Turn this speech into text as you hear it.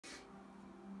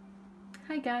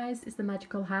Hi guys, it's the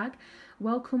Magical Hag.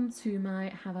 Welcome to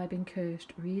my Have I Been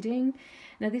Cursed reading.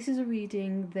 Now this is a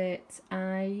reading that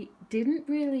I didn't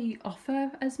really offer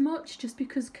as much just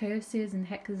because curses and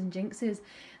hexes and jinxes,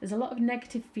 there's a lot of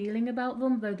negative feeling about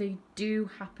them, though they do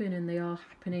happen and they are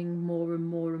happening more and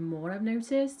more and more, I've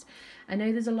noticed. I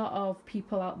know there's a lot of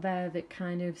people out there that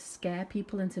kind of scare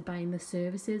people into buying the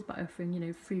services by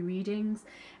offering, free readings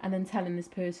and then telling this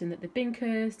person that they've been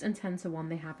cursed, and 10 to 1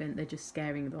 they haven't, they're just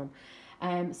scaring them.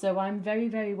 So I'm very,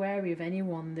 very wary of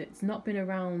anyone that's not been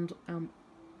around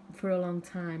for a long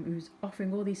time who's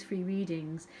offering all these free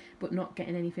readings but not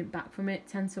getting anything back from it.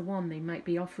 10 to 1 they might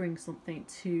be offering something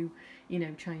to,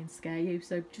 try and scare you.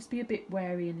 So just be a bit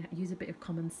wary and use a bit of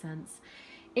common sense.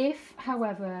 If,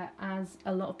 however, as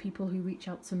a lot of people who reach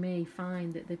out to me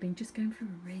find that they've been just going through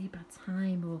a really bad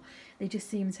time, or they just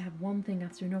seem to have one thing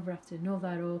after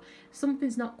another, or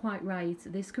something's not quite right,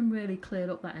 this can really clear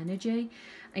up that energy.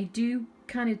 I do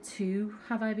kind of two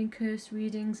Have I Been Cursed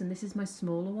readings, and this is my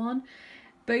smaller one.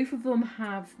 Both of them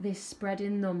have this spread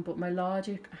in them, but my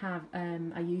larger have,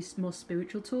 I use more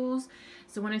spiritual tools.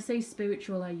 So when I say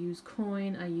spiritual, I use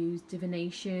coin, I use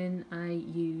divination, I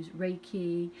use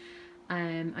Reiki,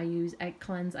 I use egg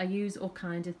cleanse. I use all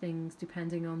kinds of things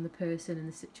depending on the person and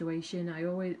the situation. I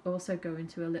always also go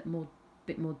into a bit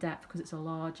more depth because it's a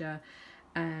larger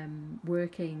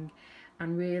working,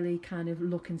 and really kind of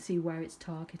look and see where it's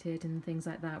targeted and things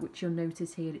like that, which you'll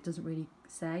notice here it doesn't really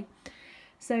say.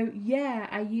 So yeah,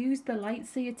 I used the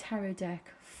Lightseer Tarot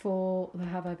deck for the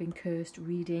Have I Been Cursed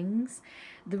readings.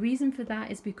 The reason for that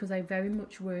is because I very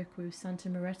much work with Santa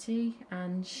Moretti,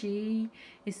 and she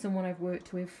is someone I've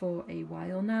worked with for a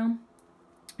while now.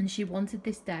 And she wanted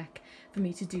this deck for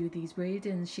me to do these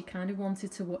readings. She kind of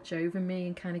wanted to watch over me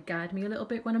and kind of guide me a little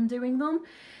bit when I'm doing them.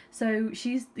 So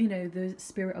she's, the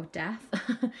spirit of death.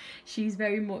 She's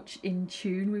very much in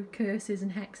tune with curses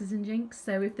and hexes and jinx.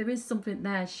 So if there is something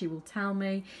there, she will tell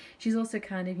me. She's also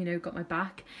kind of, got my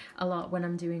back a lot when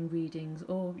I'm doing readings,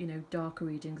 or, darker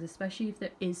readings, especially if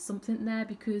there is something there,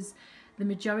 because the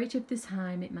majority of the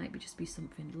time it might just be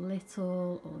something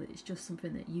little, or it's just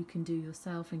something that you can do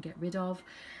yourself and get rid of,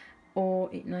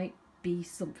 or it might be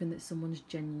something that someone's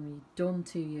genuinely done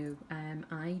to you.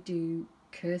 I do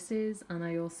curses and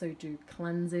I also do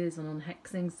cleanses and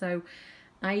unhexing, so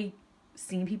I've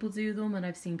seen people do them and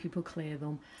I've seen people clear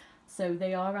them. So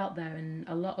they are out there, and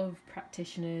a lot of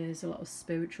practitioners, a lot of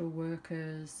spiritual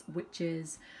workers,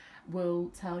 witches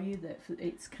will tell you that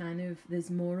it's kind of, there's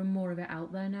more and more of it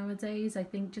out there nowadays. I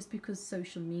think just because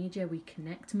social media, we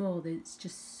connect more, it's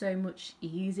just so much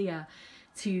easier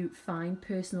to find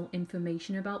personal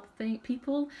information about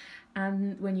people,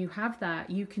 and when you have that,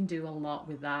 you can do a lot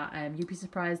with that. You'd be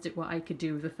surprised at what I could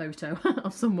do with a photo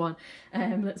of someone,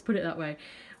 let's put it that way.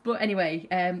 But anyway,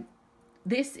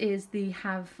 this is the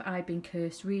Have I Been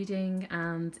Cursed reading,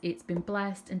 and it's been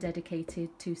blessed and dedicated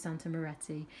to Santa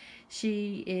Moretti.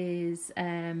 She is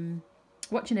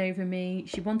watching over me.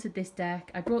 She wanted this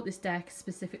deck. I brought this deck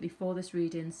specifically for this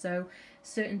reading. So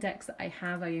certain decks that I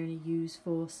have, I only use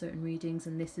for certain readings,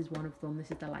 and this is one of them. This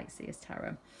is the Lightseer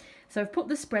Tarot. So I've put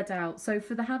the spread out. So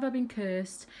for the Have I Been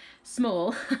Cursed,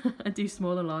 small, I do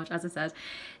small and large, as I said,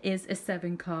 is a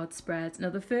 7-card spread. Now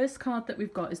the first card that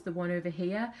we've got is the one over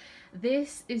here.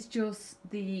 This is just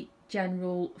the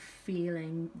general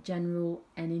feeling, general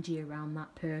energy around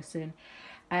that person.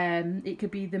 It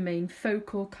could be the main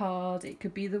focal card. It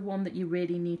could be the one that you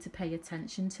really need to pay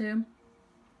attention to.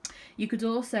 You could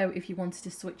also, if you wanted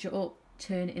to switch it up,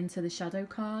 turn it into the shadow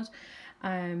card,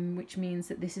 which means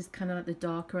that this is kind of like the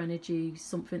darker energy,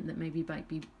 something that maybe might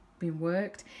be being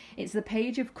worked. It's the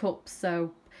Page of Cups,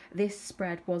 so this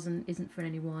spread isn't for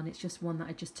anyone. It's just one that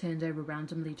I just turned over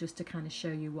randomly just to kind of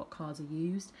show you what cards are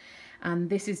used, and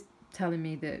this is telling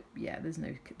me that, yeah, there's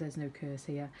no curse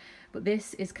here, but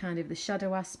this is kind of the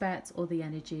shadow aspect or the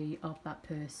energy of that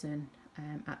person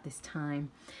at this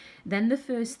time. Then the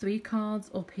first 3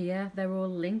 cards up here, they're all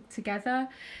linked together.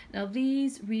 Now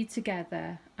these read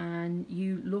together and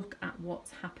you look at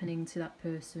what's happening to that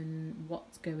person,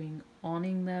 what's going on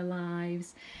in their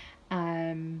lives,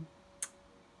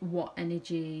 what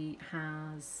energy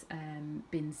has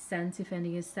been sent, if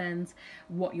any is sent,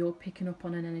 what you're picking up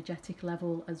on an energetic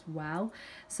level as well.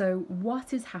 So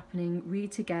what is happening,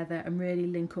 read together and really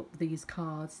link up these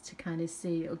cards to kind of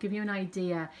see. It'll give you an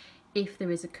idea if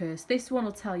there is a curse. This one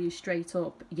will tell you straight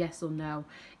up yes or no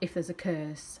if there's a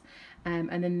curse, and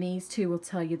then these two will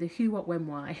tell you the who, what, when,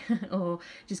 why, or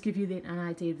just give you an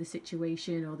idea of the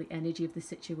situation or the energy of the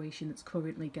situation that's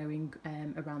currently going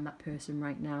around that person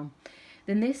right now.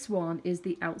 Then this one is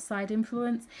the outside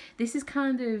influence. This is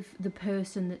kind of the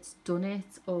person that's done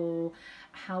it or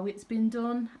how it's been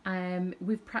done.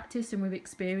 With practice and with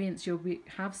experience, you'll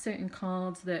have certain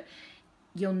cards that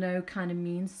you'll know kind of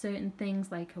means certain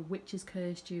things, like a witch has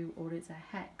cursed you, or it's a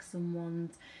hex,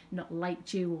 someone's not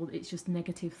liked you, or it's just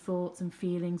negative thoughts and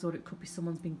feelings, or it could be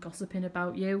someone's been gossiping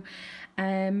about you.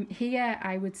 Here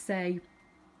I would say,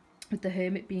 with the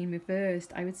Hermit being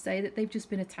reversed, I would say that they've just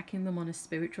been attacking them on a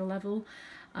spiritual level.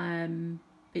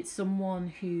 It's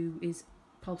someone who is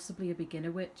possibly a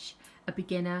beginner witch, a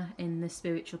beginner in the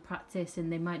spiritual practice, and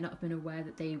they might not have been aware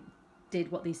that they did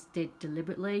what they did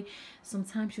deliberately.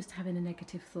 Sometimes just having a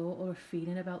negative thought or a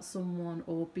feeling about someone,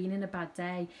 or being in a bad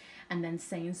day and then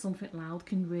saying something loud,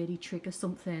 can really trigger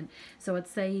something. So I'd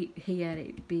say here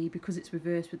it'd be, because it's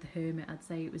reversed with the Hermit, I'd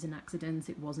say it was an accident.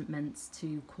 It wasn't meant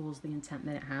to cause the intent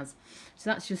that it has. So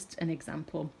that's just an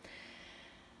example.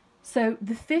 So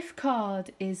the fifth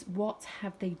card is, what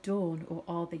have they done or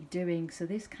are they doing? So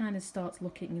this kind of starts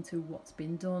looking into what's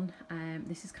been done.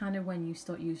 This is kind of when you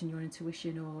start using your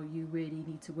intuition, or you really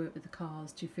need to work with the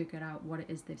cards to figure out what it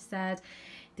is they've said.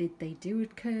 Did they do a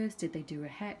curse? Did they do a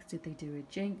hex? Did they do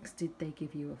a jinx? Did they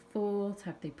give you a thought?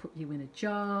 Have they put you in a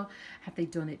jar? Have they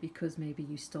done it because maybe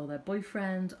you stole their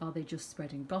boyfriend? Are they just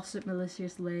spreading gossip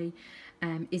maliciously?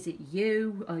 Is it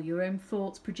you? Are your own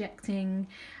thoughts projecting?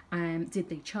 Did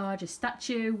they charge a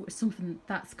statue? Something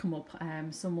that's come up.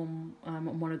 Someone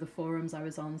on one of the forums I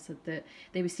was on said that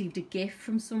they received a gift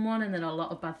from someone and then a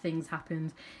lot of bad things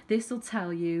happened. This will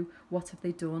tell you what have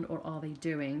they done or are they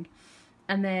doing.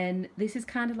 And then this is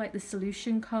kind of like the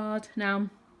solution card. Now,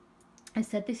 I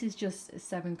said this is just a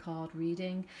 7-card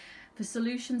reading. For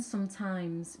solutions,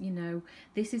 sometimes, you know,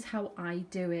 this is how I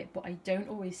do it, but I don't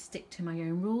always stick to my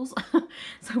own rules.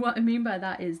 So what I mean by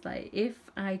that is, like, if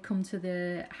I come to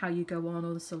the how you go on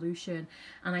or the solution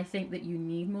and I think that you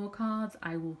need more cards,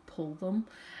 I will pull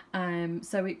them.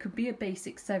 So it could be a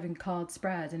basic 7-card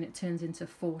spread and it turns into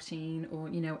 14 or,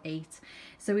 you know, 8.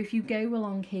 So if you go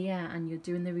along here and you're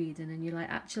doing the reading and you're like,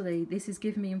 actually, this is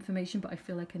giving me information, but I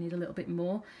feel like I need a little bit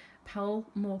more, pull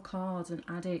more cards and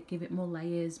add it, give it more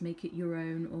layers, make it your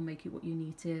own, or make it what you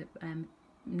need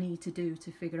to do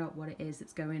to figure out what it is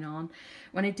that's going on.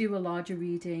 When I do a larger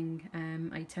reading,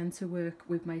 I tend to work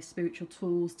with my spiritual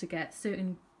tools to get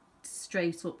certain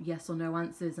straight up yes or no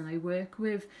answers, and I work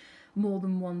with more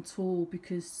than one tool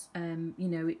because you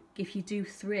know, if you do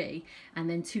 3 and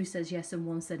then 2 says yes and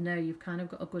 1 said no, you've kind of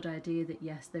got a good idea that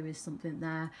yes, there is something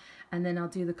there. And then I'll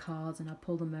do the cards and I'll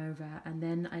pull them over, and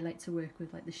then I like to work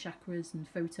with like the chakras and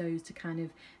photos to kind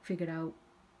of figure out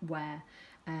where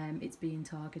it's being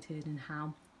targeted and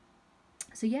how.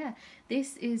 So yeah,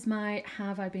 this is my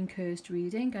Have I Been Cursed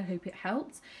reading. I hope it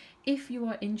helped. If you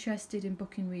are interested in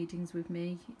booking readings with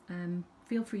me,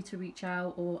 feel free to reach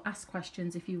out or ask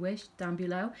questions if you wish down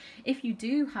below. If you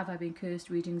do Have I Been Cursed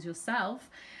readings yourself,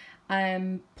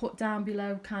 put down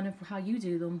below kind of how you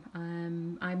do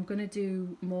them. I'm going to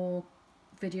do more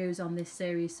videos on this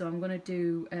series, so I'm going to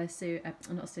do a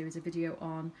video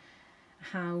on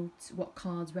what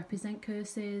cards represent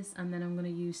curses, and then I'm going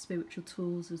to use spiritual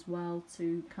tools as well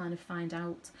to kind of find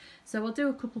out. So I'll do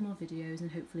a couple more videos and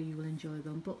hopefully you will enjoy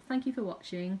them. But thank you for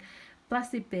watching.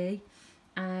 Blessed be.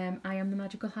 I am the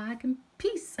Magical Hag, and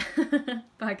peace.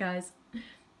 Bye guys.